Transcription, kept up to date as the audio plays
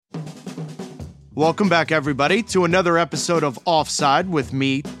Welcome back, everybody, to another episode of Offside with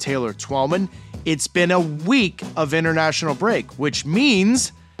me, Taylor Twellman. It's been a week of international break, which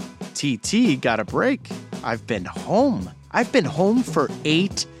means TT got a break. I've been home. I've been home for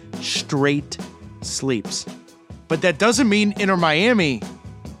 8 straight sleeps. But that doesn't mean Inter Miami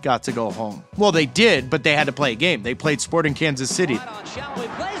got to go home. Well, they did, but they had to play a game. They played Sporting Kansas City.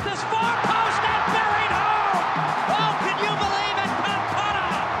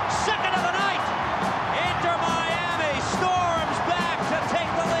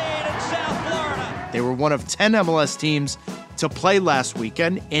 They were one of 10 MLS teams to play last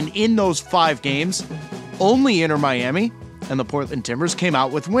weekend, and in those 5 games, only Inter Miami and the Portland Timbers came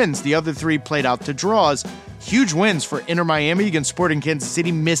out with wins. The other 3 played out to draws. Huge wins for Inter Miami against Sporting Kansas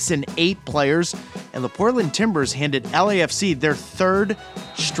City, missing 8 players, and the Portland Timbers handed LAFC their 3rd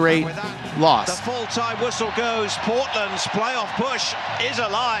straight loss. The full-time whistle goes. Portland's playoff push is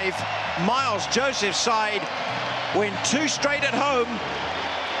alive. Miles Joseph's side win 2 straight at home,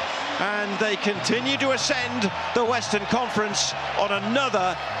 and they continue to ascend the Western Conference on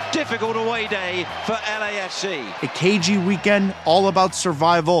another difficult away day for LAFC. A cagey weekend, all about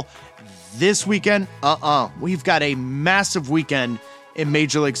survival. This weekend, we've got a massive weekend in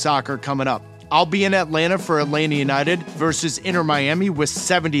Major League Soccer coming up. I'll be in Atlanta for Atlanta United versus Inter Miami with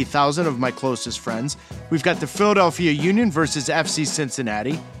 70,000 of my closest friends. We've got the Philadelphia Union versus FC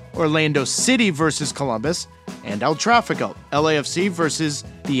Cincinnati, Orlando City versus Columbus, and El Tráfico, LAFC versus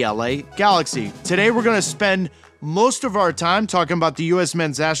the LA Galaxy. Today we're going to spend most of our time talking about the U.S.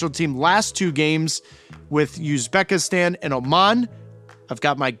 men's national team last 2 games with Uzbekistan and Oman. I've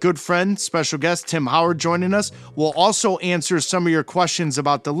got my good friend, special guest Tim Howard joining us. We'll also answer some of your questions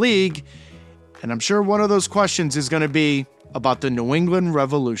about the league, and I'm sure one of those questions is going to be about the New England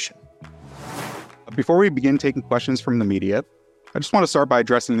Revolution. Before we begin taking questions from the media, I just want to start by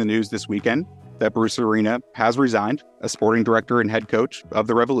addressing the news this weekend that Bruce Arena has resigned as sporting director and head coach of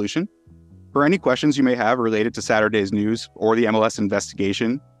the Revolution. For any questions you may have related to Saturday's news or the MLS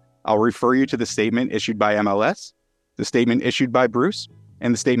investigation, I'll refer you to the statement issued by MLS, the statement issued by Bruce,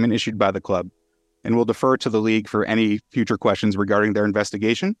 and the statement issued by the club. And we'll defer to the league for any future questions regarding their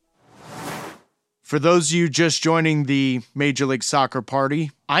investigation. For those of you just joining the Major League Soccer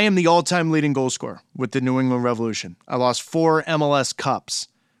party, I am the all-time leading goal scorer with the New England Revolution. I lost 4 MLS Cups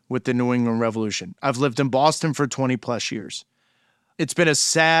with the New England Revolution. I've lived in Boston for 20 plus years. It's been a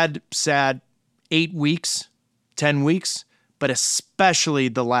sad 8 weeks, 10 weeks, but especially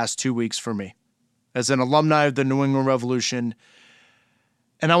the last 2 weeks for me as an alumni of the New England Revolution.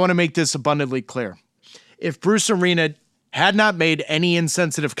 And I want to make this abundantly clear. If Bruce Arena had not made any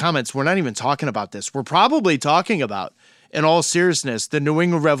insensitive comments, we're not even talking about this. We're probably talking about, in all seriousness, the New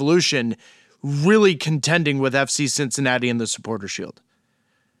England Revolution really contending with FC Cincinnati in the Supporter Shield.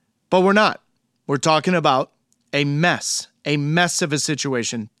 But we're not. We're talking about a mess of a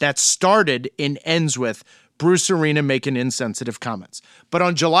situation that started and ends with Bruce Arena making insensitive comments. But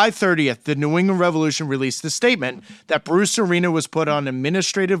on July 30th, the New England Revolution released a statement that Bruce Arena was put on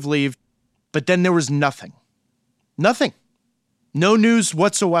administrative leave, but then there was nothing. Nothing. No news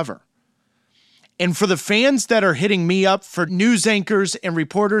whatsoever. And for the fans that are hitting me up, for news anchors and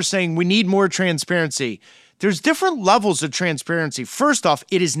reporters saying we need more transparency, there's different levels of transparency. First off,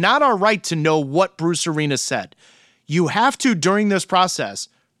 it is not our right to know what Bruce Arena said. You have to, during this process,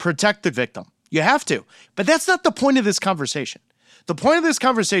 protect the victim. You have to. But that's not the point of this conversation. The point of this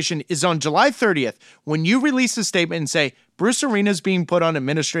conversation is on July 30th, when you release a statement and say, Bruce Arena is being put on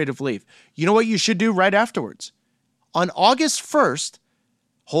administrative leave. You know what you should do right afterwards? On August 1st,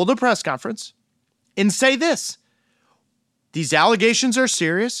 hold a press conference and say this. These allegations are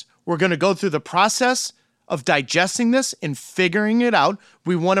serious. We're going to go through the process of digesting this and figuring it out.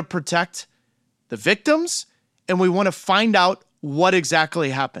 We want to protect the victims, and we want to find out what exactly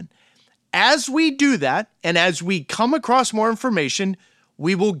happened. As we do that, and as we come across more information,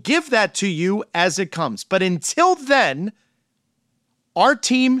 we will give that to you as it comes. But until then, our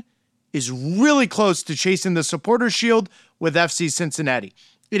team is really close to chasing the Supporter Shield with FC Cincinnati.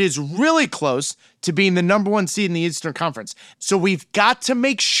 It is really close to being the number 1 seed in the Eastern Conference. So we've got to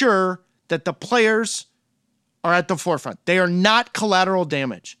make sure that the players are at the forefront. They are not collateral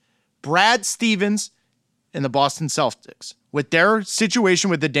damage. Brad Stevens and the Boston Celtics, with their situation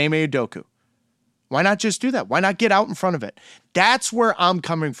with the Dame Udoka, why not just do that? Why not get out in front of it? That's where I'm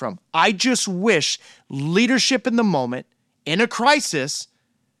coming from. I just wish leadership in the moment, in a crisis,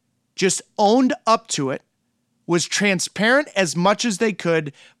 just owned up to it, was transparent as much as they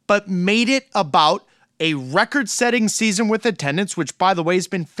could, but made it about a record-setting season with attendance, which, by the way, has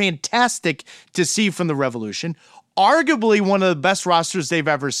been fantastic to see from the Revolution. Arguably one of the best rosters they've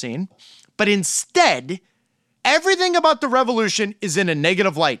ever seen. But instead, everything about the Revolution is in a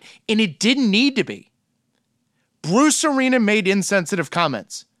negative light, and it didn't need to be. Bruce Arena made insensitive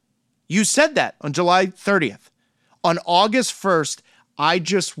comments. You said that on July 30th. On August 1st, I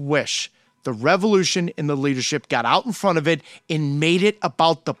just wish the Revolution and the leadership got out in front of it and made it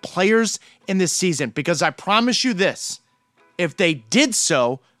about the players in this season. Because I promise you this, if they did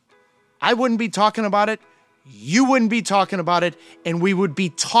so, I wouldn't be talking about it, you wouldn't be talking about it, and we would be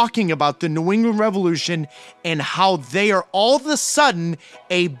talking about the New England Revolution and how they are all of a sudden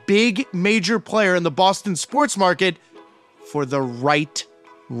a big major player in the Boston sports market for the right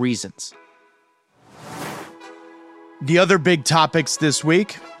reasons. The other big topics this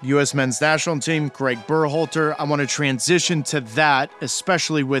week, U.S. men's national team, Greg Berhalter. I want to transition to that,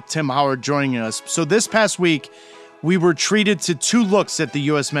 especially with Tim Howard joining us. So this past week, we were treated to 2 looks at the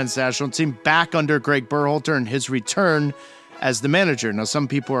U.S. men's national team back under Greg Berhalter and his return as the manager. Now, some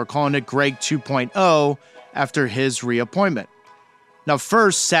people are calling it Greg 2.0 after his reappointment. Now,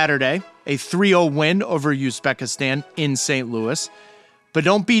 first, Saturday, a 3-0 win over Uzbekistan in St. Louis. But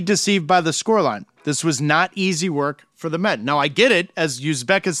don't be deceived by the scoreline. This was not easy work for the men. Now, I get it, as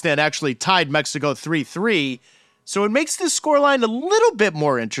Uzbekistan actually tied Mexico 3-3, so it makes this scoreline a little bit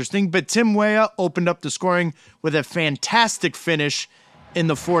more interesting, but Tim Weah opened up the scoring with a fantastic finish in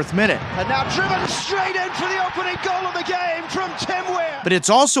the 4th minute. And now driven straight in for the opening goal of the game from Tim Weah. But it's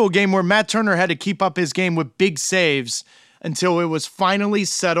also a game where Matt Turner had to keep up his game with big saves until it was finally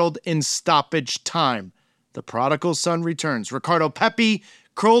settled in stoppage time. The prodigal son returns. Ricardo Pepi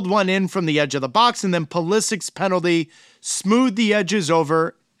curled one in from the edge of the box, and then Pulisic's penalty smoothed the edges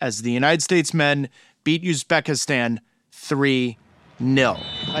over as the United States men beat Uzbekistan 3-0.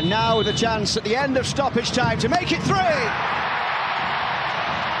 And now with a chance at the end of stoppage time to make it 3.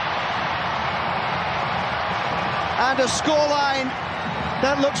 And a scoreline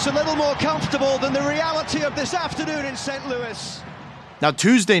that looks a little more comfortable than the reality of this afternoon in St. Louis. Now,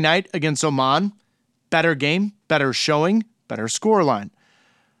 Tuesday night against Oman, better game, better showing, better scoreline.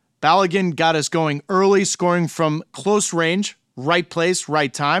 Balogun got us going early, scoring from close range, right place,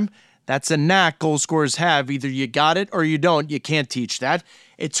 right time. That's a knack goal scorers have. Either you got it or you don't. You can't teach that.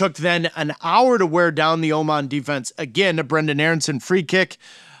 It took then an hour to wear down the Oman defense. Again, a Brendan Aronson free kick.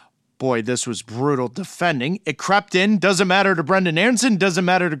 Boy, this was brutal defending. It crept in. Doesn't matter to Brendan Aronson. Doesn't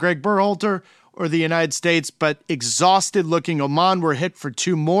matter to Greg Berhalter or the United States. But exhausted-looking Oman were hit for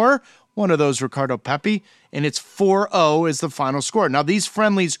 2 more. One of those, Ricardo Pepi. And it's 4-0 is the final score. Now, these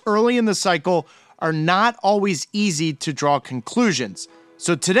friendlies early in the cycle are not always easy to draw conclusions.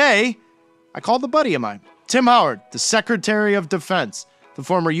 So today, I called a buddy of mine, Tim Howard, the Secretary of Defense, the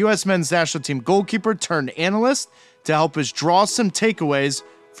former U.S. men's national team goalkeeper turned analyst, to help us draw some takeaways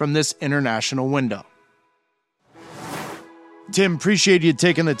from this international window. Tim, appreciate you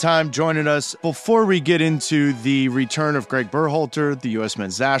taking the time joining us. Before we get into the return of Greg Berhalter, the U.S.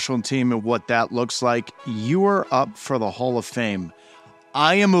 men's national team, and what that looks like, you are up for the Hall of Fame.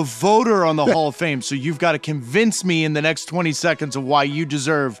 I am a voter on the Hall of Fame, so you've got to convince me in the next 20 seconds of why you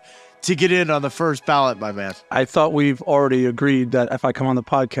deserve to get in on the first ballot, my man. I thought we've already agreed that if I come on the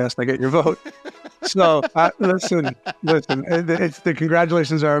podcast, I get your vote. So, listen, the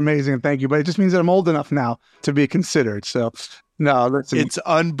congratulations are amazing, and thank you, but it just means that I'm old enough now to be considered. So, no, listen. It's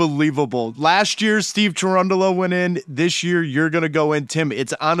unbelievable. Last year, Steve Cherundolo went in. This year, you're going to go in, Tim.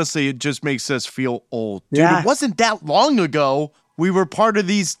 It's honestly, it just makes us feel old. Dude, It wasn't that long ago. We were part of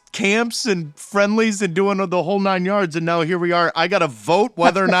these camps and friendlies and doing the whole 9 yards, and now here we are. I got to vote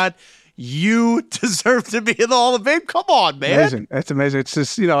whether or not you deserve to be in the Hall of Fame. Come on, man. Amazing. It's amazing. It's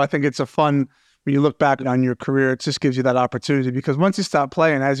just, I think it's a fun, when you look back on your career, it just gives you that opportunity, because once you stop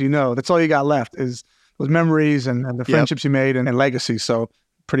playing, as you know, that's all you got left is those memories and the friendships you made and legacy. So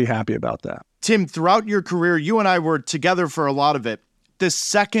pretty happy about that. Tim, throughout your career, you and I were together for a lot of it. The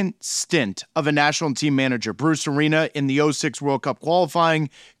second stint of a national team manager, Bruce Arena in the 06 World Cup qualifying,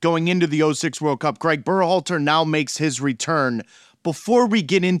 going into the 06 World Cup, Greg Berhalter now makes his return. Before we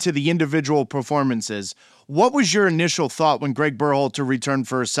get into the individual performances, what was your initial thought when Greg Berhalter returned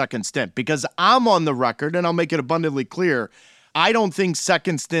for a second stint? Because I'm on the record, and I'll make it abundantly clear, I don't think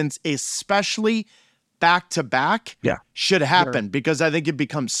second stints, especially back-to-back, should happen, because I think it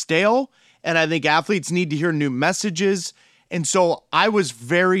becomes stale, and I think athletes need to hear new messages. And so I was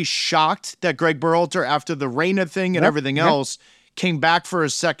very shocked that Greg Berhalter, after the Reina thing and everything else, came back for a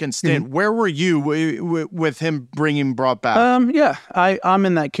second stint. Mm-hmm. Where were you with him brought back? I'm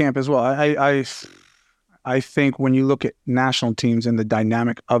in that camp as well. I think when you look at national teams and the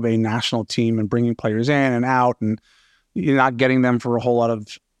dynamic of a national team and bringing players in and out, and you're not getting them for a whole lot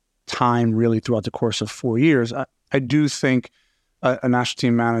of time really throughout the course of 4 years, I do think a national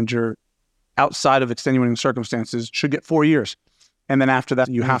team manager outside of extenuating circumstances should get 4 years. And then after that,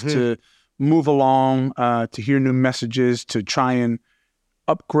 you have to move along to hear new messages, to try and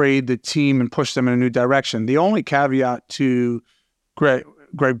upgrade the team and push them in a new direction. The only caveat to Greg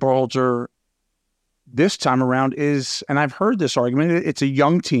Berhalter this time around is, and I've heard this argument, it's a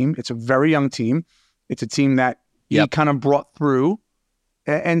young team. It's a very young team. It's a team that he kind of brought through.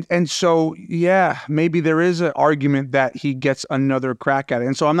 And so, yeah, maybe there is an argument that he gets another crack at it.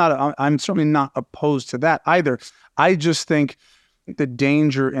 And so I'm certainly not opposed to that either. I just think the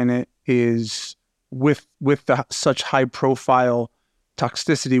danger in it is with such high profile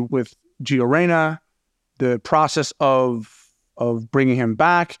toxicity with Gio Reyna, the process of bringing him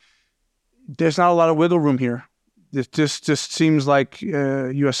back. There's not a lot of wiggle room here. It just seems like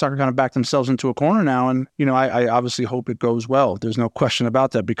U.S. Soccer kind of backed themselves into a corner now, and I obviously hope it goes well. There's no question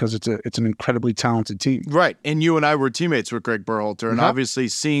about that because it's an incredibly talented team. Right, and you and I were teammates with Greg Berhalter, and obviously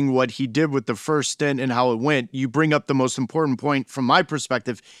seeing what he did with the first stint and how it went, you bring up the most important point from my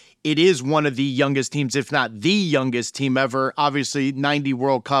perspective. It is one of the youngest teams, if not the youngest team ever. Obviously, 90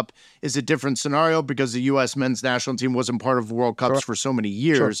 World Cup is a different scenario because the U.S. men's national team wasn't part of World Cups for so many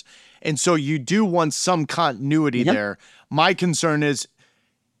years. Sure. And so you do want some continuity there. My concern is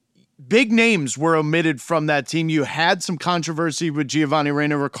big names were omitted from that team. You had some controversy with Giovanni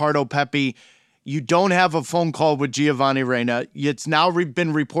Reyna, Ricardo Pepi. You don't have a phone call with Giovanni Reyna. It's now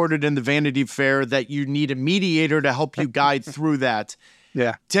been reported in the Vanity Fair that you need a mediator to help you guide through that.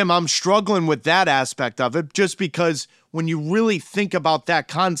 Yeah. Tim, I'm struggling with that aspect of it just because when you really think about that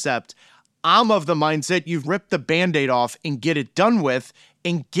concept, I'm of the mindset you've ripped the Band-Aid off and get it done with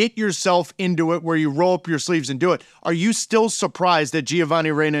and get yourself into it where you roll up your sleeves and do it. Are you still surprised that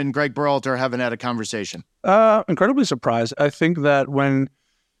Giovanni Reyna and Greg Berhalter haven't had a conversation? Incredibly surprised. I think that when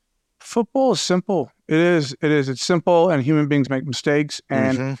football is simple, it is. It's simple, and human beings make mistakes,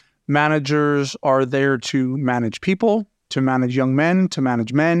 and managers are there to manage people, to manage young men, to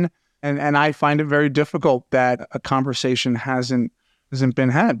manage men. And I find it very difficult that a conversation hasn't been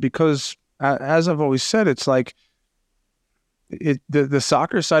had because, as I've always said, it's like the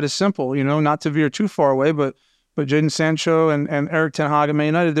soccer side is simple, not to veer too far away, but Jadon Sancho and Eric Ten Hag at Man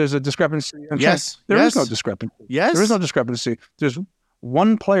United, there's a discrepancy. Yes. There is no discrepancy. Yes. There is no discrepancy. There's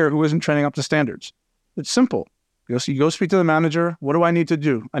one player who isn't training up to standards. It's simple. You go speak to the manager. What do I need to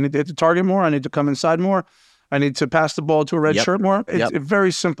do? I need to hit the target more. I need to come inside more. I need to pass the ball to a red shirt more. It's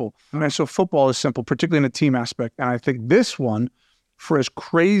very simple. And so football is simple, particularly in a team aspect. And I think this one, for as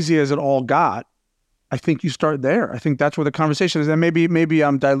crazy as it all got, I think you start there. I think that's where the conversation is. And maybe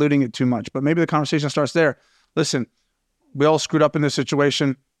I'm diluting it too much, but maybe the conversation starts there. Listen, we all screwed up in this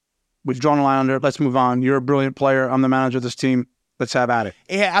situation. We've drawn a line under it. Let's move on. You're a brilliant player. I'm the manager of this team. Let's have at it.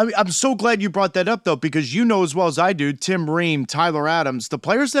 Yeah, I'm so glad you brought that up, though, because you know as well as I do, Tim Ream, Tyler Adams, the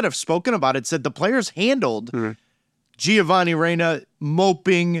players that have spoken about it said the players handled Giovanni Reyna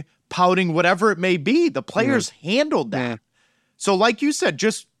moping, pouting, whatever it may be. The players handled that. So like you said,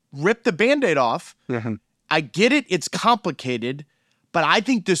 just rip the Band-Aid off. I get it. It's complicated, but I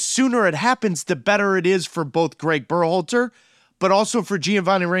think the sooner it happens, the better it is for both Greg Berhalter, but also for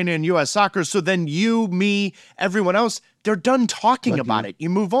Giovanni Reyna and U.S. Soccer. So then you, me, everyone else, they're done talking about it.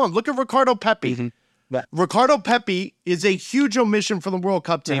 You move on. Look at Ricardo Pepi. Ricardo Pepi is a huge omission for the World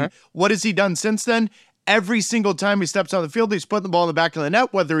Cup team. What has he done since then? Every single time he steps on the field, he's putting the ball in the back of the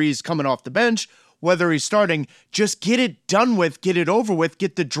net, whether he's coming off the bench, whether he's starting. Just get it done with, get it over with,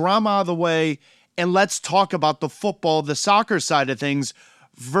 get the drama out of the way, and let's talk about the football, the soccer side of things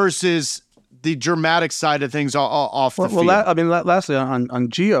versus the dramatic side of things off the field. Lastly, on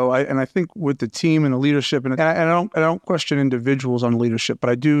Gio, I think with the team and the leadership, and I don't question individuals on leadership,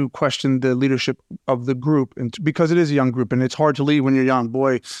 but I do question the leadership of the group, and because it is a young group, and it's hard to lead when you're young.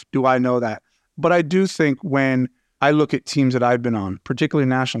 Boy, do I know that. But I do think when I look at teams that I've been on, particularly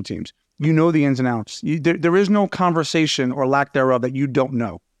national teams, you know the ins and outs. There is no conversation or lack thereof that you don't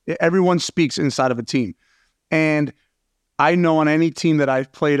know. Everyone speaks inside of a team. And I know on any team that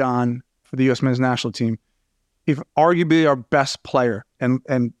I've played on for the U.S. men's national team, if arguably our best player,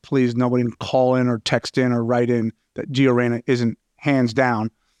 and please nobody call in or text in or write in that Gio Reyna isn't hands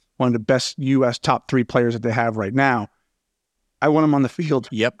down one of the best U.S. top 3 players that they have right now, I want him on the field.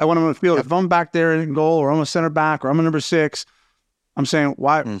 I want him on the field. If I'm back there in goal or I'm a center back or I'm a number 6, I'm saying,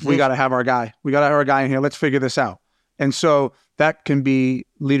 why? We got to have our guy. We got to have our guy in here. Let's figure this out. And so that can be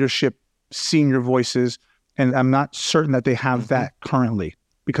leadership, senior voices, and I'm not certain that they have that currently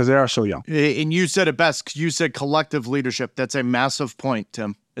because they are so young. And you said it best. You said collective leadership. That's a massive point,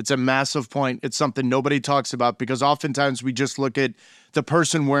 Tim. It's a massive point. It's something nobody talks about because oftentimes we just look at the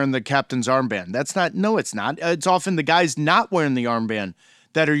person wearing the captain's armband. It's not. It's often the guys not wearing the armband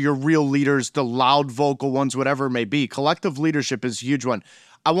that are your real leaders, the loud vocal ones, whatever it may be. Collective leadership is a huge one.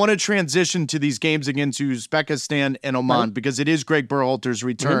 I want to transition to these games against Uzbekistan and Oman because it is Greg Berhalter's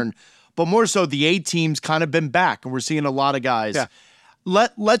return, but more so the A team's kind of been back, and we're seeing a lot of guys. Yeah.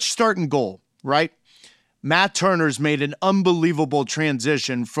 Let's start in goal, right? Matt Turner's made an unbelievable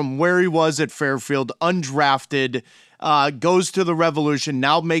transition from where he was at Fairfield, undrafted, goes to the Revolution,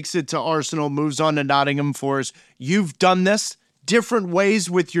 now makes it to Arsenal, moves on to Nottingham Forest. You've done this different ways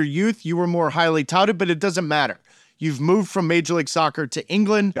with your youth. You were more highly touted, but it doesn't matter. You've moved from Major League Soccer to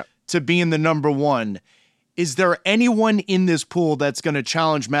England to being the number one. Is there anyone in this pool that's going to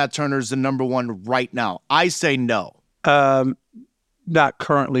challenge Matt Turner as the number one right now? I say no. Not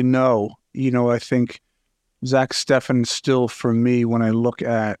currently, no. I think Zach Steffen still, for me, when I look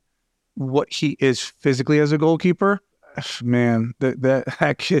at what he is physically as a goalkeeper, man,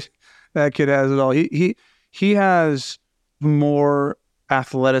 that kid has it all. He has more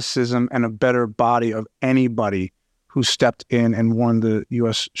athleticism and a better body of anybody who stepped in and won the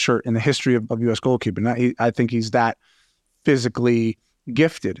U.S. shirt in the history of U.S. goalkeeping. I think he's that physically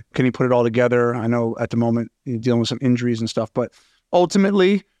gifted. Can he put it all together? I know at the moment he's dealing with some injuries and stuff, but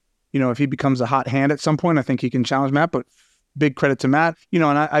ultimately, if he becomes a hot hand at some point, I think he can challenge Matt, but big credit to Matt. And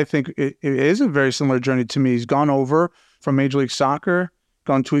I think it is a very similar journey to me. He's gone over from Major League Soccer,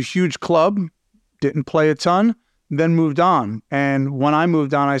 gone to a huge club, didn't play a ton, then moved on. And when I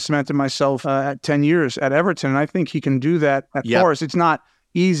moved on, I cemented myself at 10 years at Everton, and I think he can do that at Forest. It's not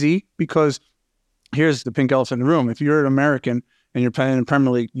easy because here's the pink elephant in the room. If you're an American and you're playing in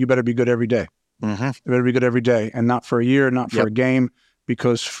Premier League, you better be good every day. Mm-hmm. You better be good every day, and not for a year, not for a game.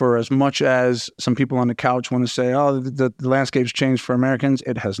 Because for as much as some people on the couch want to say, oh, the landscape's changed for Americans,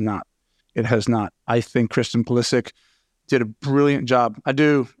 it has not. It has not. I think Christian Pulisic did a brilliant job. I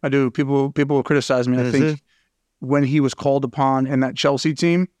do. People will criticize me. I think when he was called upon in that Chelsea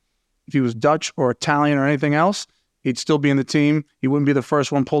team, if he was Dutch or Italian or anything else, he'd still be in the team. He wouldn't be the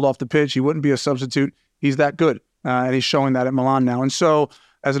first one pulled off the pitch. He wouldn't be a substitute. He's that good. And he's showing that at Milan now. And so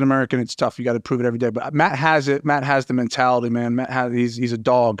as an American, it's tough. You got to prove it every day. But Matt has it. Matt has the mentality, man. He's a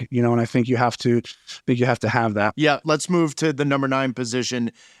dog, and I think you have to have that. Yeah, let's move to the number 9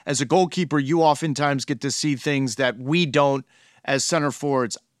 position. As a goalkeeper, you oftentimes get to see things that we don't as center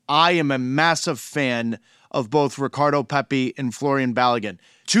forwards. I am a massive fan of both Ricardo Pepi and Florian Balogun.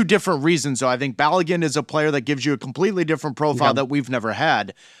 2 different reasons, though. I think Balogun is a player that gives you a completely different profile that we've never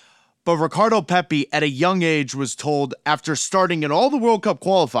had. But Ricardo Pepi, at a young age, was told after starting in all the World Cup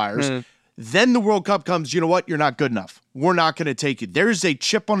qualifiers, then the World Cup comes, you know what, you're not good enough. We're not going to take you. There's a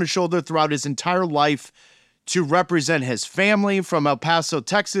chip on his shoulder throughout his entire life to represent his family from El Paso,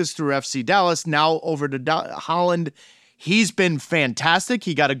 Texas, through FC Dallas, now over to Holland. He's been fantastic.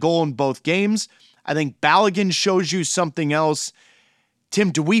 He got a goal in both games. I think Balogun shows you something else. Tim,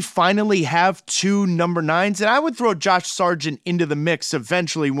 do we finally have 2 number 9s? And I would throw Josh Sargent into the mix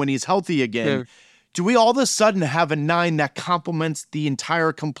eventually when he's healthy again. Yeah. Do we all of a sudden have a 9 that complements the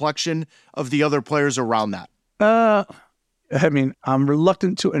entire complexion of the other players around that? I'm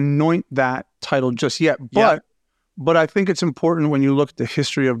reluctant to anoint that title just yet, but I think it's important when you look at the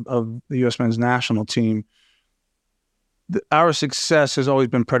history of the U.S. men's national team. Our success has always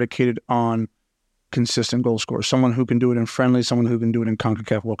been predicated on consistent goal scorer, someone who can do it in friendly, someone who can do it in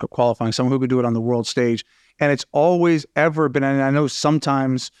CONCACAF World Cup qualifying, someone who can do it on the world stage. And it's always ever been, and I know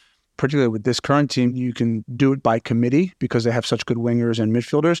sometimes, particularly with this current team, you can do it by committee because they have such good wingers and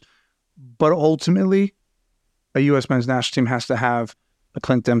midfielders. But ultimately, a U.S. men's national team has to have a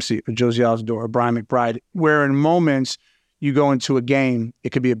Clint Dempsey, a Josie Altidore, a Brian McBride, where in moments you go into a game, it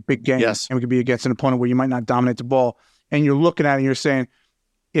could be a big game, and it could be against an opponent where you might not dominate the ball. And you're looking at it and you're saying,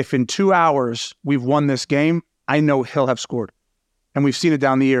 if in 2 hours we've won this game, I know he'll have scored. And we've seen it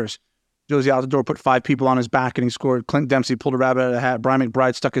down the years. Josie Altidore put 5 people on his back and he scored. Clint Dempsey pulled a rabbit out of the hat. Brian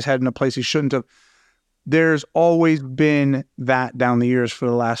McBride stuck his head in a place he shouldn't have. There's always been that down the years for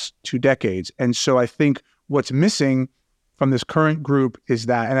the last 2 decades. And so I think what's missing from this current group is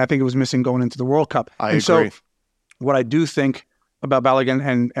that, and I think it was missing going into the World Cup. I agree. So what I do think about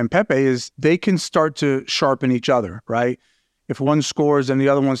Balogun and Pepe is they can start to sharpen each other, right? If one scores and the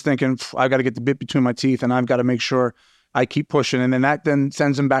other one's thinking, I've got to get the bit between my teeth and I've got to make sure I keep pushing. And then that then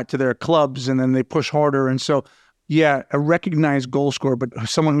sends them back to their clubs and then they push harder. And so, a recognized goal scorer, but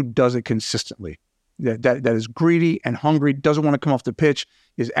someone who does it consistently, that is greedy and hungry, doesn't want to come off the pitch,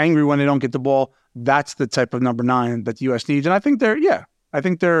 is angry when they don't get the ball. That's the type of number 9 that the U.S. needs. And I think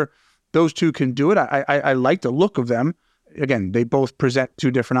those 2 can do it. I like the look of them. Again, they both present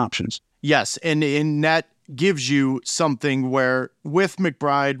 2 different options. Yes, and in that gives you something where with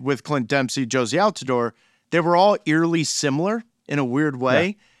McBride, with Clint Dempsey, Josie Altidore, they were all eerily similar in a weird way.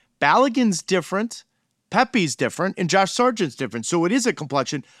 Yeah. Balogun's different, Pepe's different, and Josh Sargent's different. So it is a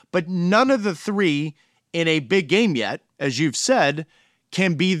complexion, but none of the three in a big game yet, as you've said,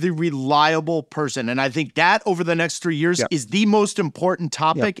 can be the reliable person. And I think that over the next 3 years is the most important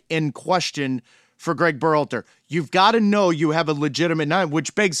topic in question for Greg Berhalter. You've got to know you have a legitimate nine,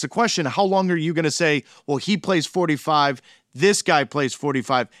 which begs the question, how long are you going to say, well, he plays 45, this guy plays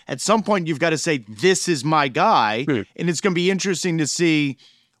 45? At some point, you've got to say, this is my guy. And it's going to be interesting to see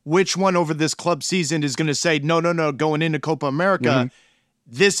which one over this club season is going to say, no, going into Copa America,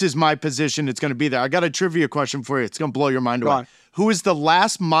 this is my position. It's going to be there. I got a trivia question for you. It's going to blow your mind away. Who is the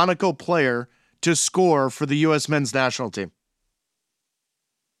last Monaco player to score for the U.S. men's national team?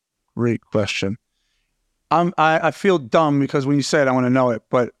 Great question. I feel dumb because when you say it, I want to know it,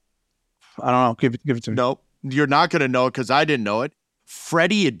 but I don't know. Give it to me. No, you're not going to know it because I didn't know it.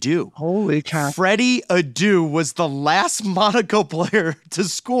 Freddie Adu. Holy cow. Freddie Adu was the last Monaco player to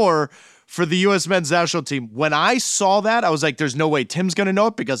score for the U.S. men's national team. When I saw that, I was like, there's no way Tim's going to know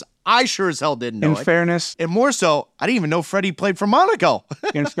it because I sure as hell didn't know it. In fairness. And more so, I didn't even know Freddie played for Monaco.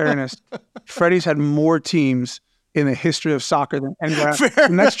 In fairness, Freddie's had more teams in the history of soccer than anyone else.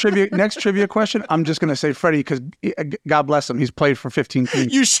 Next trivia question, I'm just going to say Freddie because God bless him. He's played for 15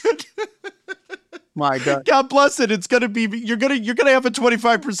 teams. You should. My God. God bless it. It's going to be, you're going to have a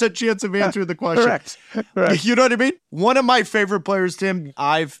 25% chance of answering the question. Correct. You know what I mean? One of my favorite players, Tim,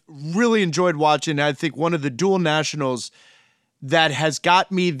 I've really enjoyed watching. I think one of the dual nationals that has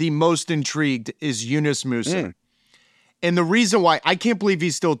got me the most intrigued is Yunus Musa. And the reason why, I can't believe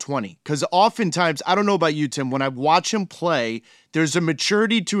he's still 20, because oftentimes, I don't know about you, Tim, when I watch him play, there's a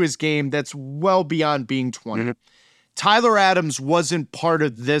maturity to his game that's well beyond being 20. Tyler Adams wasn't part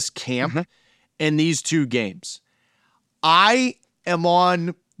of this camp in these two games. I am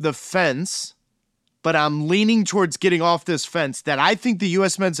on the fence, but I'm leaning towards getting off this fence that I think the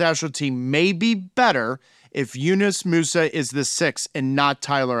U.S. men's national team may be better if Yunus Musa is the 6 and not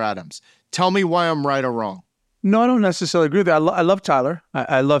Tyler Adams. Tell me why I'm right or wrong. No, I don't necessarily agree with that. I love Tyler.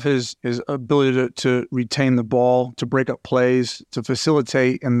 I love his ability to retain the ball, to break up plays, to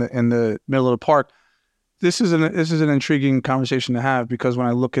facilitate in the middle of the park. This is an intriguing conversation to have because when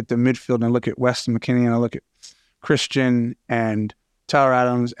I look at the midfield and I look at Weston McKennie and I look at Christian and Tyler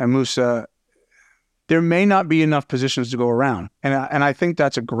Adams and Musa, there may not be enough positions to go around, and I think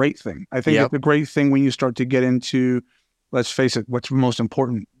that's a great thing. I think it's a great thing when you start to get into, let's face it, what's most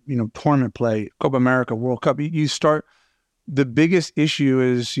important, tournament play, Copa America, World Cup. You start, the biggest issue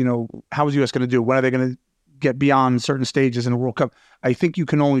is, how is the U.S. going to do? When are they going to get beyond certain stages in the World Cup? I think you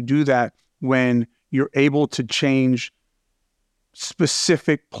can only do that when you're able to change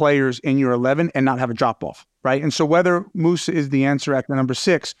specific players in your 11 and not have a drop-off, right? And so whether Musa is the answer at the number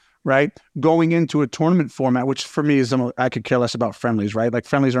 6, right, going into a tournament format, which for me is, I could care less about friendlies, right? Like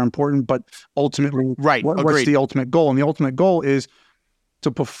friendlies are important, but ultimately, what's the ultimate goal? And the ultimate goal is to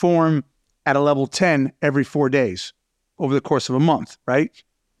perform at a level 10 every 4 days over the course of a month, right?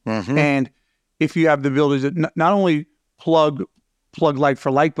 And if you have the ability to not only plug like for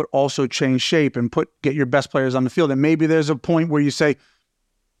like, but also change shape and get your best players on the field. And maybe there's a point where you say,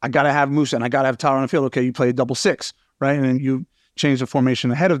 I got to have Musa and I got to have Tyler on the field. Okay, you play a double 6, right? And then you change the formation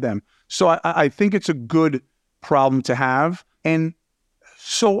ahead of them. So I think it's a good problem to have. And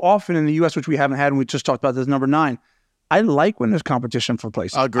so often in the U.S., which we haven't had, and we just talked about this number 9, I like when there's competition for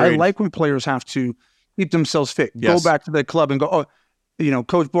places. Agreed. I like when players have to keep themselves fit, go back to their club and go,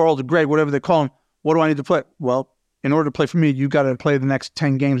 Coach Berhalter, Greg, whatever they call him, what do I need to play? Well, in order to play for me, you got to play the next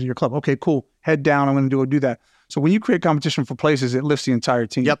 10 games of your club. Okay, cool. Head down. I'm going to do that. So when you create competition for places, it lifts the entire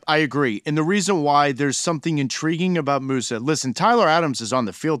team. Yep, I agree. And the reason why there's something intriguing about Musa, listen, Tyler Adams is on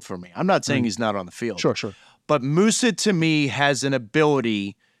the field for me. I'm not saying he's not on the field. Sure. But Musa, to me, has an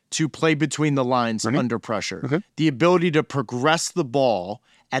ability to play between the lines under pressure. The ability to progress the ball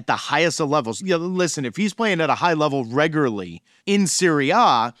at the highest of levels. Listen, if he's playing at a high level regularly in Serie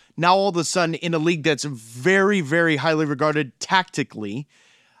A, now all of a sudden in a league that's very, very highly regarded tactically,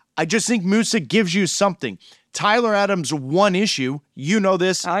 I just think Musa gives you something. Tyler Adams' one issue,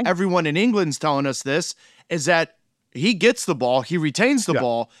 this, everyone in England's telling us this, is that he gets the ball, he retains the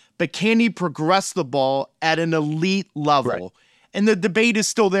ball, but can he progress the ball at an elite level? Right. And the debate is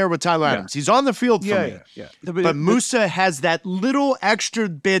still there with Tyler Adams. He's on the field for me. But Musa has that little extra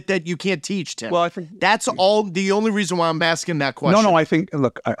bit that you can't teach, Tim. Well, I think that's the only reason why I'm asking that question. No, I think,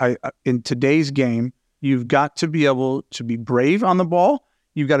 look, I in today's game, you've got to be able to be brave on the ball.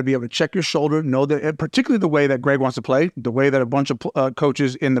 You've got to be able to check your shoulder, know that, particularly the way that Greg wants to play, the way that a bunch of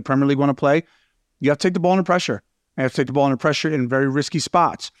coaches in the Premier League want to play. You have to take the ball under pressure. You have to take the ball under pressure in very risky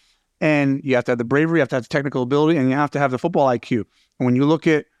spots. And you have to have the bravery, you have to have the technical ability, and you have to have the football IQ. And when you look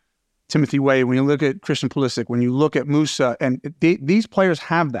at Timothy Way, when you look at Christian Pulisic, when you look at Musa, and these players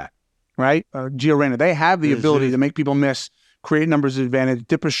have that, right? Gio Reyna, they have the ability to make people miss, create numbers of advantage,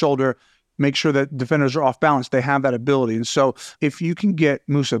 dip a shoulder, make sure that defenders are off balance. They have that ability. And so if you can get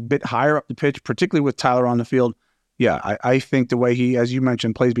Musa a bit higher up the pitch, particularly with Tyler on the field, yeah, I think the way he, as you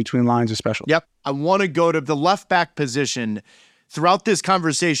mentioned, plays between lines is special. Yep. I want to go to the left back position. Throughout this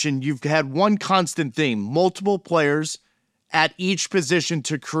conversation, you've had one constant theme, multiple players at each position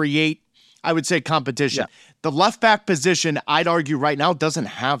to create, I would say, competition. Yeah. The left back position, I'd argue right now, doesn't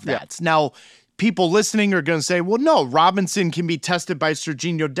have that. Yeah. Now, people listening are going to say, well, no, Robinson can be tested by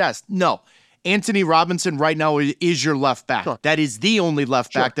Serginho Dest. No, Anthony Robinson right now is your left back. Sure. That is the only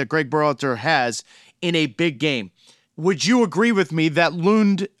left back that Greg Berhalter has in a big game. Would you agree with me that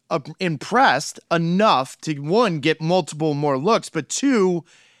Lund impressed enough to, one, get multiple more looks, but two,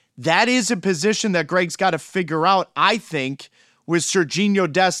 that is a position that Greg's got to figure out, I think, with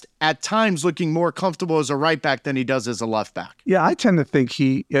Serginho Dest at times looking more comfortable as a right back than he does as a left back. Yeah, I tend to think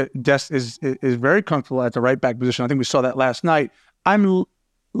Dest is very comfortable at the right back position. I think we saw that last night. I'm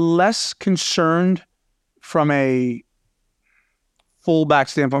less concerned from a fullback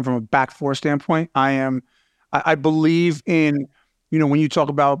standpoint, from a back four standpoint. I believe in, when you talk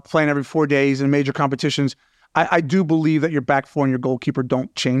about playing every 4 days in major competitions, I do believe that your back four and your goalkeeper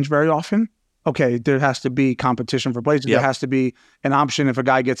don't change very often. Okay, there has to be competition for places. Yep. There has to be an option if a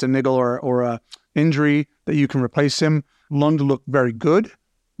guy gets a niggle or a injury that you can replace him. Lund looked very good,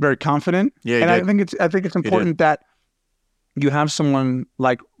 very confident. Yeah, and I think it's important that you have someone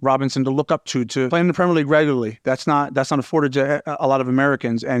like Robinson to look up to play in the Premier League regularly. That's not afforded to a lot of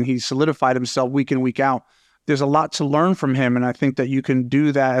Americans, and he's solidified himself week in, week out. There's a lot to learn from him, and I think that you can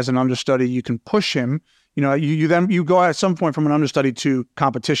do that as an understudy. You can push him. You go at some point from an understudy to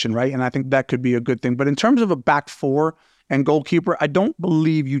competition, right? And I think that could be a good thing. But in terms of a back four and goalkeeper, I don't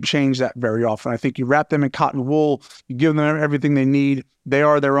believe you change that very often. I think you wrap them in cotton wool, you give them everything they need. They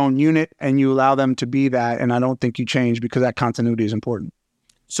are their own unit, and you allow them to be that. And I don't think you change because that continuity is important.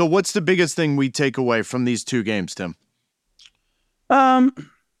 So what's the biggest thing we take away from these two games, Tim?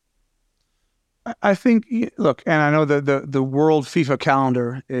 I think, look, and I know the world FIFA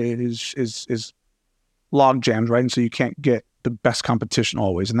calendar is log jammed, right? And so you can't get the best competition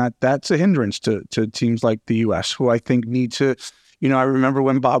always. And that's a hindrance to teams like the U.S., who I think need to, I remember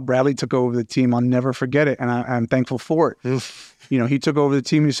when Bob Bradley took over the team, I'll never forget it. And I'm thankful for it. He took over the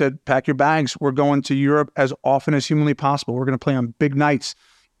team. He said, pack your bags. We're going to Europe as often as humanly possible. We're going to play on big nights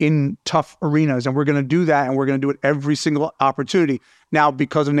in tough arenas. And we're going to do that. And we're going to do it every single opportunity. Now,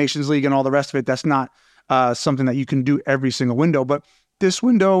 because of Nations League and all the rest of it, that's not something that you can do every single window. But this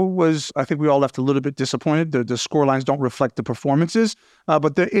window was, I think we all left a little bit disappointed. The score lines don't reflect the performances,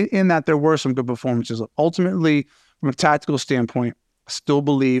 but in that there were some good performances. Ultimately, from a tactical standpoint, I still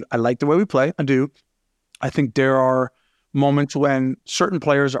believe I like the way we play. I do. I think there are moments when certain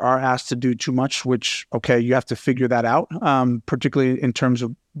players are asked to do too much, which, okay, you have to figure that out, particularly in terms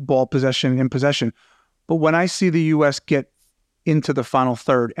of ball possession and possession. But when I see the U.S. get into the final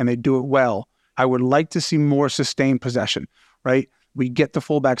third and they do it well, I would like to see more sustained possession, right? We get the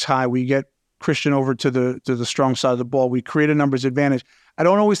fullbacks high. We get Christian over to the strong side of the ball. We create a numbers advantage. I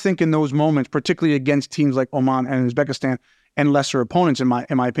don't always think in those moments, particularly against teams like Oman and Uzbekistan and lesser opponents, in my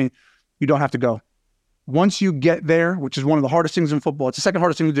opinion, you don't have to go. Once you get there, which is one of the hardest things in football, it's the second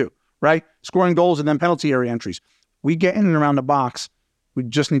hardest thing to do, right? Scoring goals and then penalty area entries. We get in and around the box. We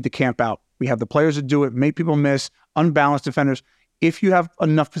just need to camp out. We have the players to do it, make people miss, unbalanced defenders. If you have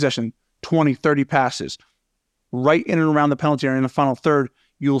enough possession, 20, 30 passes, right in and around the penalty area in the final third,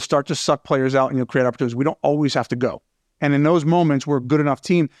 you'll start to suck players out and you'll create opportunities. We don't always have to go. And in those moments, we're a good enough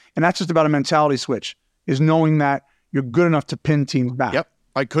team. And that's just about a mentality switch, is knowing that you're good enough to pin teams back. Yep.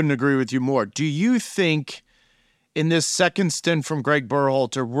 I couldn't agree with you more. Do you think in this second stint from Greg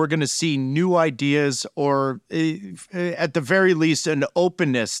Berhalter, we're going to see new ideas or at the very least an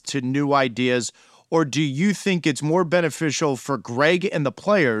openness to new ideas? Or do you think it's more beneficial for Greg and the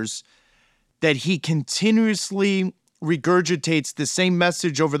players that he continuously regurgitates the same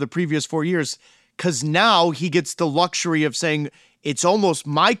message over the previous 4 years? Because now he gets the luxury of saying, it's almost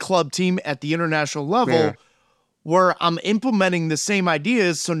my club team at the international level where I'm implementing the same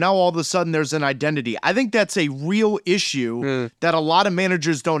ideas. So now all of a sudden there's an identity. I think that's a real issue that a lot of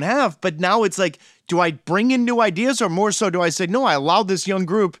managers don't have. But now it's like, do I bring in new ideas, or more so do I say, no, I allow this young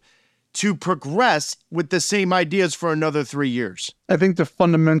group to progress with the same ideas for another 3 years? I think the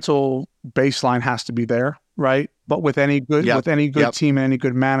fundamental baseline has to be there, right? But with any good team and any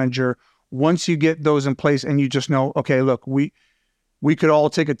good manager, once you get those in place and you just know, okay, look, we could all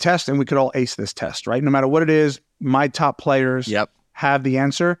take a test and we could all ace this test, right? No matter what it is, my top players have the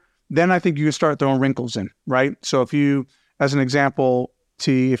answer. Then I think you can start throwing wrinkles in, right? So if you, as an example,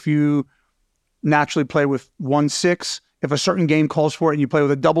 if you naturally play with 1-6, if a certain game calls for it and you play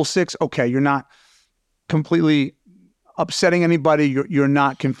with a 6-6, okay, you're not completely upsetting anybody. You're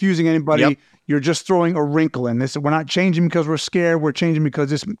not confusing anybody. You're just throwing a wrinkle in this. We're not changing because we're scared. We're changing because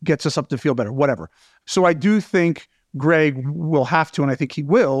this gets us up to feel better, whatever. So I do think Greg will have to, and I think he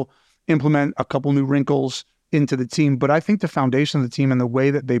will, implement a couple new wrinkles into the team. But I think the foundation of the team and the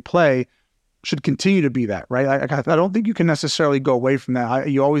way that they play should continue to be that, right? I don't think you can necessarily go away from that.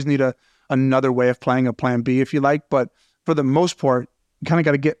 You always need another way of playing, a plan B, if you like. But for the most part, you kind of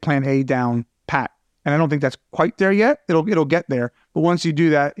got to get plan A down pat. And I don't think that's quite there yet. It'll get there. But once you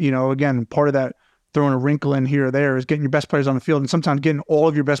do that, again, part of that throwing a wrinkle in here or there is getting your best players on the field. And sometimes getting all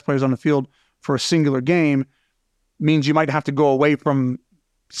of your best players on the field for a singular game means you might have to go away from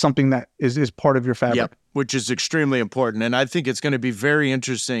something that is part of your fabric. Which is extremely important. And I think it's going to be very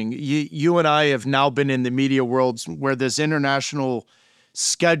interesting. You and I have now been in the media worlds where this international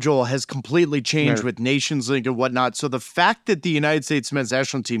schedule has completely changed with Nations League and whatnot. So the fact that the United States men's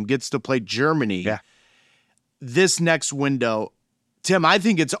national team gets to play Germany this next window, Tim, I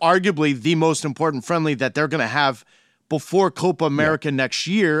think it's arguably the most important friendly that they're going to have before Copa America next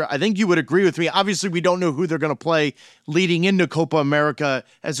year. I think you would agree with me. Obviously, we don't know who they're going to play leading into Copa America,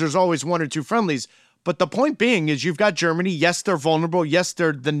 as there's always one or two friendlies. But the point being is you've got Germany. Yes, they're vulnerable. Yes,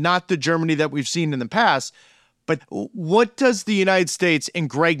 they're not the Germany that we've seen in the past. But what does the United States and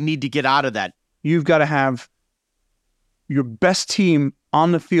Greg need to get out of that? You've got to have your best team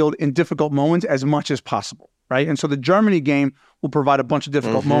on the field in difficult moments as much as possible, right? And so the Germany game will provide a bunch of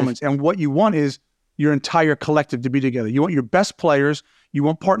difficult moments. And what you want is your entire collective to be together. You want your best players, you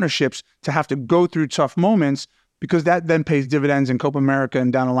want partnerships to have to go through tough moments, because that then pays dividends in Copa America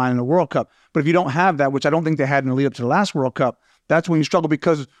and down the line in the World Cup. But if you don't have that, which I don't think they had in the lead up to the last World Cup, that's when you struggle,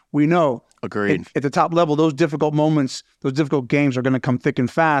 because we know at the top level, those difficult moments, those difficult games are going to come thick and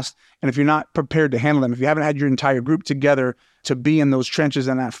fast. And if you're not prepared to handle them, if you haven't had your entire group together to be in those trenches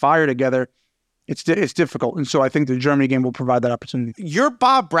and that fire together, it's difficult. And so I think the Germany game will provide that opportunity. Your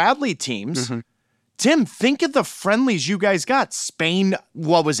Bob Bradley teams, Tim, think of the friendlies you guys got. Spain,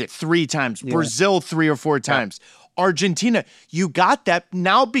 what was it, 3 times? Brazil, 3 or 4 times. Argentina, you got that.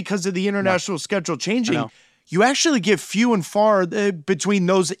 Now because of the international schedule changing, you actually get few and far between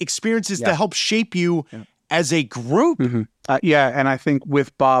those experiences to help shape you as a group. And I think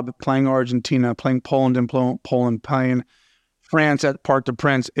with Bob playing Argentina, playing Poland and Poland, playing France at Parc des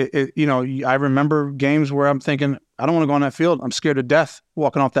Princes, I remember games where I'm thinking, I don't want to go on that field. I'm scared to death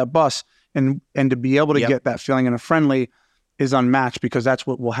walking off that bus. And to be able to get that feeling in a friendly is unmatched, because that's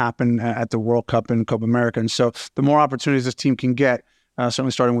what will happen at the World Cup and Copa America. And so the more opportunities this team can get,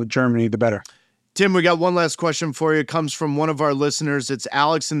 certainly starting with Germany, the better. Tim, we got one last question for you. It comes from one of our listeners. It's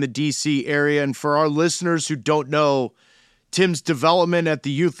Alex in the D.C. area. And for our listeners who don't know, Tim's development at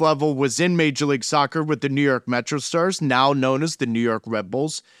the youth level was in Major League Soccer with the New York Metro Stars, now known as the New York Red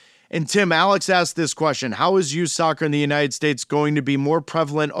Bulls. And Tim, Alex asked this question: how is youth soccer in the United States going to be more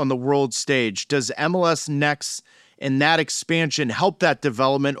prevalent on the world stage? Does MLS Next and that expansion help that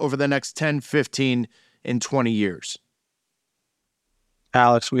development over the next 10, 15, and 20 years?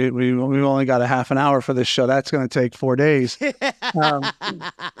 Alex, we've only got a half an hour for this show. That's going to take 4 days.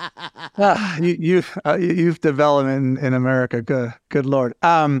 Youth development in America. Good Lord.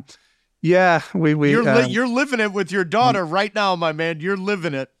 You're living it with your daughter right now, my man. You're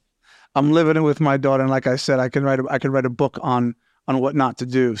living it. I'm living it with my daughter, and like I said, I could write a book on what not to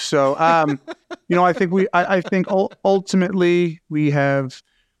do. So, I think ultimately we have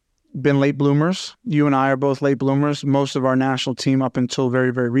been late bloomers. You and I are both late bloomers. Most of our national team up until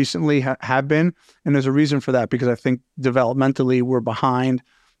very, very recently have been, and there's a reason for that, because I think developmentally we're behind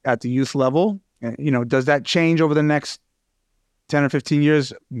at the youth level. Does that change over the next 10 or 15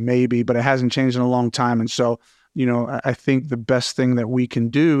 years? Maybe, but it hasn't changed in a long time. And so, I think the best thing that we can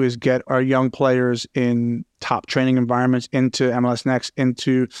do is get our young players in top training environments, into MLS Next,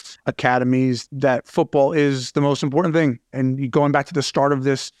 into academies. That football is the most important thing. And going back to the start of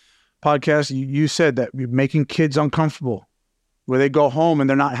this podcast, you said that you're making kids uncomfortable, where they go home and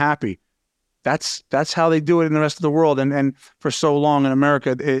they're not happy. That's how they do it in the rest of the world. And for so long in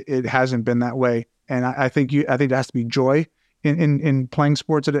America, it hasn't been that way. And I think there has to be joy in playing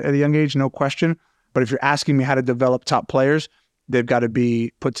sports at a young age, no question. But if you're asking me how to develop top players, they've got to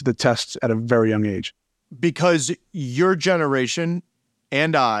be put to the test at a very young age. Because your generation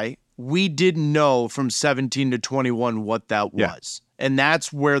and we didn't know from 17 to 21 what that was. And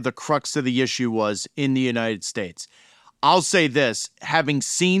that's where the crux of the issue was in the United States. I'll say this, having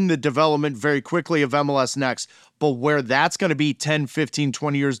seen the development very quickly of MLS Next, but where that's going to be 10, 15,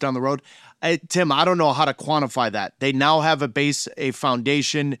 20 years down the road, Tim, I don't know how to quantify that. They now have a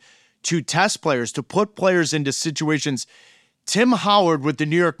foundation to test players, to put players into situations. Tim Howard with the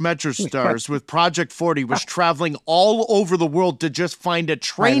New York Metro Stars with Project 40 was traveling all over the world to just find a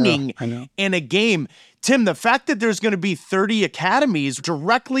training and a game. Tim, the fact that there's going to be 30 academies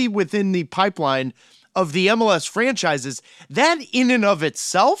directly within the pipeline of the MLS franchises, that in and of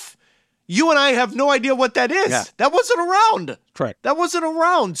itself, you and I have no idea what that is. Yeah. That wasn't around. Correct. That wasn't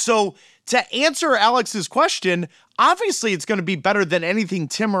around. So to answer Alex's question, obviously it's going to be better than anything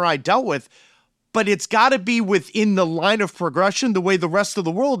Tim or I dealt with, but it's got to be within the line of progression the way the rest of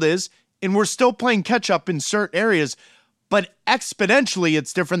the world is, and we're still playing catch-up in certain areas, but exponentially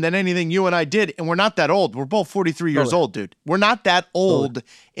it's different than anything you and I did, and we're not that old. We're both 43 years old, dude. We're not that old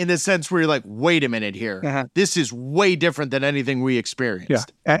in the sense where you're like, wait a minute here. This is way different than anything we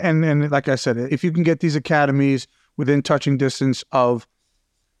experienced. Yeah, and like I said, if you can get these academies within touching distance of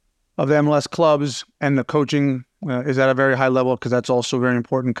the MLS clubs, and the coaching is at a very high level, because that's also very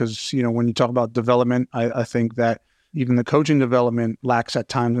important, because, you know, when you talk about development, I think that even the coaching development lacks at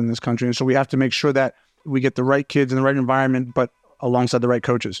times in this country. And so we have to make sure that we get the right kids in the right environment, but alongside the right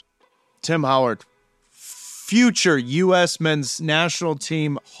coaches. Tim Howard, future U.S. men's national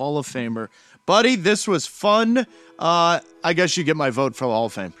team Hall of Famer. Buddy, this was fun. I guess you get my vote for the Hall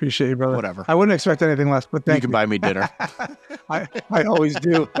of Fame. Appreciate you, brother. Whatever. I wouldn't expect anything less, but thank you. You can buy me dinner. I always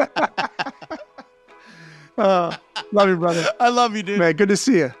do. Love you, brother. I love you, dude. Man, good to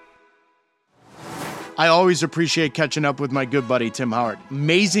see you. I always appreciate catching up with my good buddy, Tim Howard.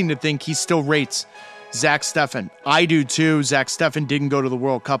 Amazing to think he still rates Zach Steffen. I do too. Zach Steffen didn't go to the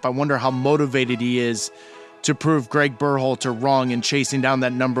World Cup. I wonder how motivated he is to prove Greg Berhalter wrong in chasing down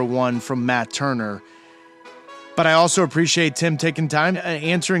that number one from Matt Turner. But I also appreciate Tim taking time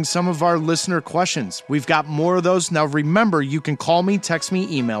answering some of our listener questions. We've got more of those. Now remember, you can call me, text me,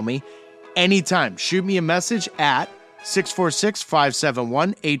 email me anytime. Shoot me a message at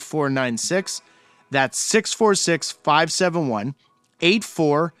 646-571-8496. That's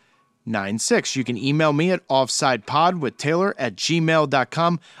 646-571-8496. You can email me at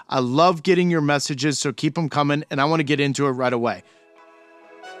offsidepodwithtaylor@gmail.com. I love getting your messages, so keep them coming, and I want to get into it right away.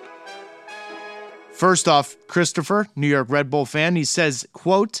 First off, Christopher, New York Red Bull fan, he says,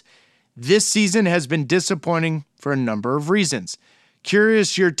 quote, "This season has been disappointing for a number of reasons.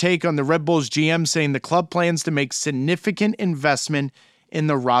 Curious your take on the Red Bulls GM saying the club plans to make significant investment in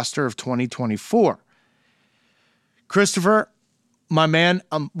the roster of 2024. Christopher, my man,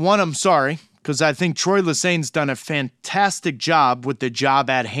 I'm sorry, because I think Troy Lessane's done a fantastic job with the job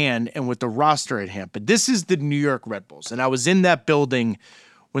at hand and with the roster at hand. But this is the New York Red Bulls, and I was in that building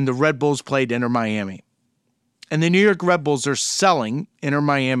when the Red Bulls played Inter Miami. And the New York Red Bulls are selling Inter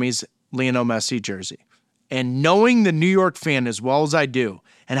Miami's Lionel Messi jersey. And knowing the New York fan as well as I do,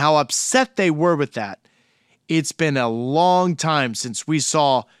 and how upset they were with that, it's been a long time since we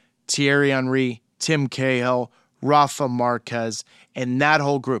saw Thierry Henry, Tim Cahill, Rafa Marquez, and that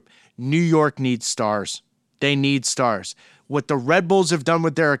whole group. New York needs stars. They need stars. What the Red Bulls have done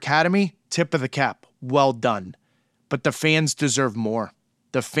with their academy, tip of the cap, well done. But the fans deserve more.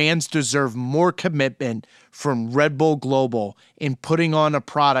 The fans deserve more commitment from Red Bull Global in putting on a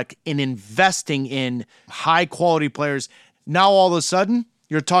product and investing in high-quality players. Now, all of a sudden,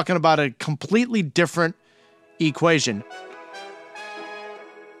 you're talking about a completely different equation.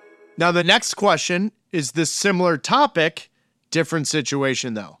 Now, the next question is this similar topic, different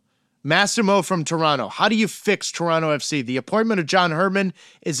situation, though. Massimo from Toronto. How do you fix Toronto FC? The appointment of John Herdman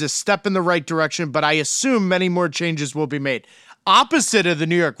is a step in the right direction, but I assume many more changes will be made. Opposite of the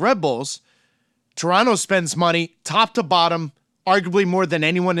New York Red Bulls, Toronto spends money top to bottom, arguably more than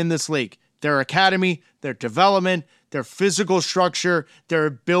anyone in this league. Their academy, their development, their physical structure, their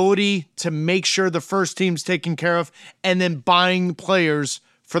ability to make sure the first team's taken care of, and then buying players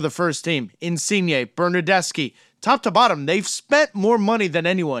for the first team. Insigne, Bernardeschi, top to bottom, they've spent more money than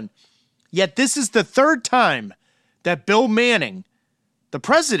anyone. Yet this is the third time that Bill Manning, the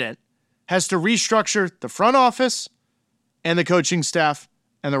president, has to restructure the front office and the coaching staff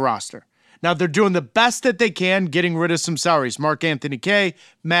and the roster. Now, they're doing the best that they can, getting rid of some salaries. Mark Anthony Kaye,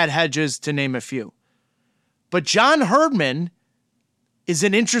 Matt Hedges, to name a few. But John Herdman is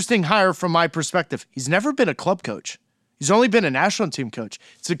an interesting hire from my perspective. He's never been a club coach. He's only been a national team coach.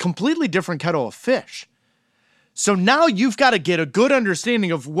 It's a completely different kettle of fish. So now you've got to get a good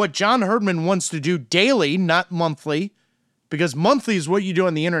understanding of what John Herdman wants to do daily, not monthly, because monthly is what you do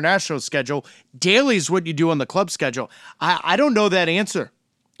on the international schedule. Daily is what you do on the club schedule. I don't know that answer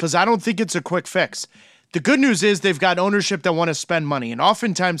because I don't think it's a quick fix. The good news is they've got ownership that want to spend money, and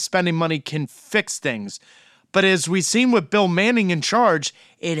oftentimes spending money can fix things. But as we've seen with Bill Manning in charge,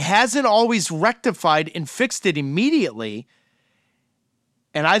 it hasn't always rectified and fixed it immediately.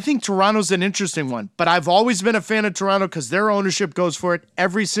 And I think Toronto's an interesting one. But I've always been a fan of Toronto because their ownership goes for it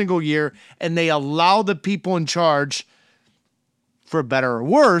every single year, and they allow the people in charge, for better or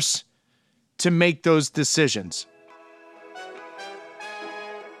worse, to make those decisions.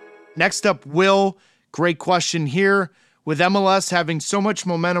 Next up, Will. Great question here. With MLS having so much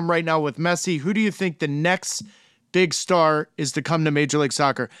momentum right now with Messi, who do you think the next big star is to come to Major League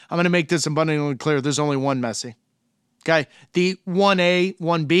Soccer? I'm going to make this abundantly clear. There's only one Messi. Okay? The 1A,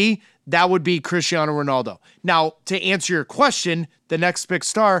 1B, that would be Cristiano Ronaldo. Now, to answer your question, the next big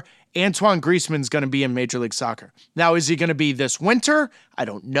star, Antoine Griezmann's going to be in Major League Soccer. Now, is he going to be this winter? I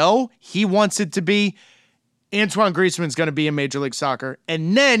don't know. He wants it to be. Antoine Griezmann's going to be in Major League Soccer.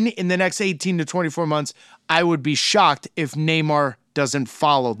 And then in the next 18 to 24 months, I would be shocked if Neymar doesn't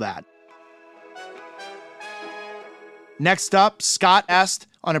follow that. Next up, Scott asked,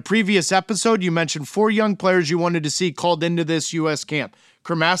 on a previous episode, you mentioned 4 young players you wanted to see called into this U.S. camp.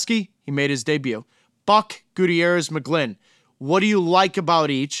 Kramaski, he made his debut. Buck, Gutierrez, McGlynn. What do you like about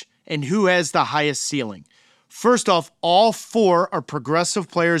each, and who has the highest ceiling? First off, all 4 are progressive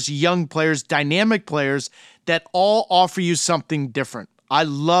players, young players, dynamic players that all offer you something different. I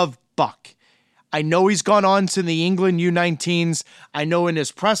love Buck. I know he's gone on to the England U19s. I know in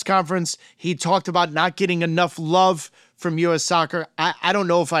his press conference, he talked about not getting enough love from U.S. Soccer. I don't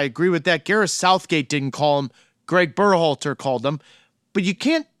know if I agree with that. Gareth Southgate didn't call him. Greg Berhalter called him. But you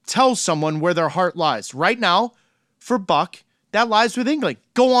can't tell someone where their heart lies. Right now, for Buck, that lies with England.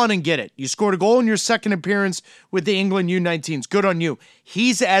 Go on and get it. You scored a goal in your second appearance with the England U19s. Good on you.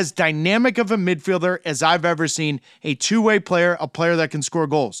 He's as dynamic of a midfielder as I've ever seen. A two-way player, a player that can score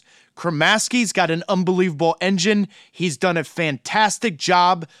goals. Kramaski's got an unbelievable engine. He's done a fantastic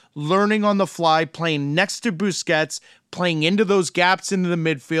job learning on the fly, playing next to Busquets, playing into those gaps into the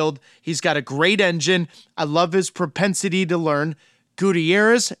midfield. He's got a great engine. I love his propensity to learn.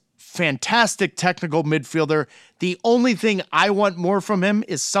 Gutierrez, fantastic technical midfielder. The only thing I want more from him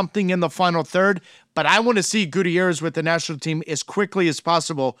is something in the final third, but I want to see Gutierrez with the national team as quickly as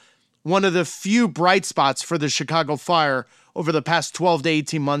possible. One of the few bright spots for the Chicago Fire over the past 12 to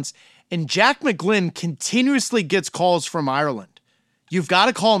 18 months. And Jack McGlynn continuously gets calls from Ireland. You've got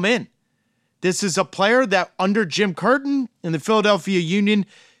to call him in. This is a player that under Jim Curtin in the Philadelphia Union,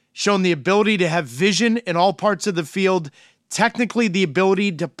 shown the ability to have vision in all parts of the field, technically the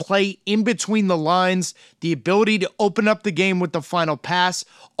ability to play in between the lines, the ability to open up the game with the final pass.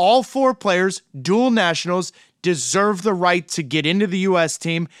 All 4 players, dual nationals, deserve the right to get into the U.S.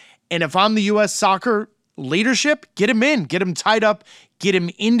 team. And if I'm the U.S. soccer leadership, get him in, get him tied up, get him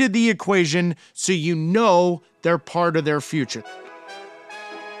into the equation so you know they're part of their future.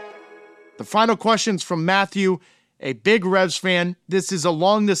 The final question's from Matthew, a big Revs fan. This is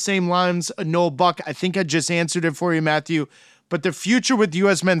along the same lines of Noel Buck. I think I just answered it for you, Matthew. But the future with the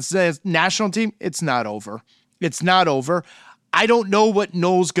U.S. men's national team, it's not over. It's not over. I don't know what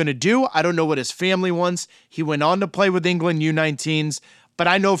Noel's going to do. I don't know what his family wants. He went on to play with England U19s. But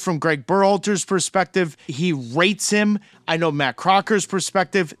I know from Greg Berhalter's perspective, he rates him. I know Matt Crocker's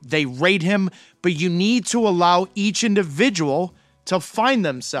perspective, they rate him. But you need to allow each individual to find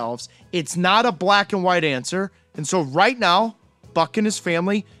themselves. It's not a black and white answer. And so right now, Buck and his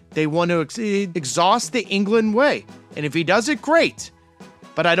family, they want to exhaust the England way. And if he does it, great.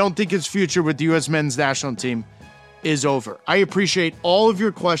 But I don't think his future with the U.S. men's national team is over. I appreciate all of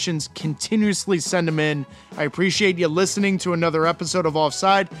your questions. Continuously send them in. I appreciate you listening to another episode of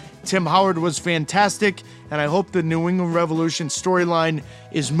Offside. Tim Howard was fantastic, and I hope the New England Revolution storyline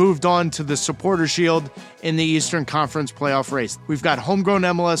is moved on to the Supporter Shield in the Eastern Conference playoff race. We've got homegrown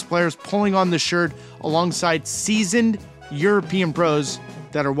MLS players pulling on the shirt alongside seasoned European pros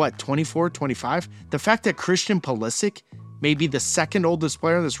that are, 24, 25? The fact that Christian Pulisic may be the second oldest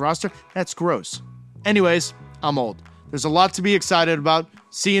player on this roster, that's gross. Anyways, I'm old. There's a lot to be excited about.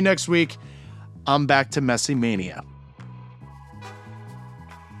 See you next week. I'm back to Messi Mania.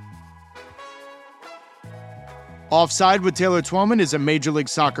 Offside with Taylor Twellman is a Major League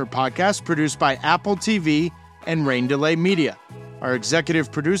Soccer podcast produced by Apple TV and Rain Delay Media. Our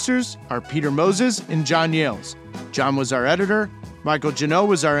executive producers are Peter Moses and John Yales. John was our editor. Michael Janot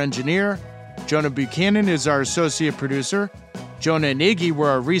was our engineer. Jonah Buchanan is our associate producer. Jonah and Iggy were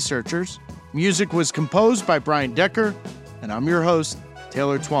our researchers. Music was composed by Brian Decker, and I'm your host,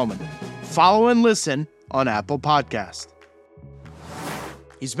 Taylor Twellman. Follow and listen on Apple Podcast.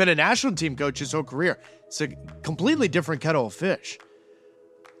 He's been a national team coach his whole career. It's a completely different kettle of fish.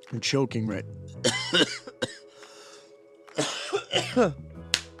 I'm choking right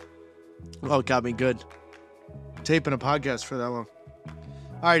Oh, it got me good. Taping a podcast for that long. All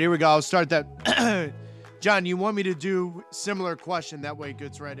right, here we go. I'll start that. John, you want me to do similar question? That way it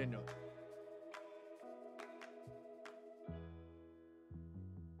gets right into it.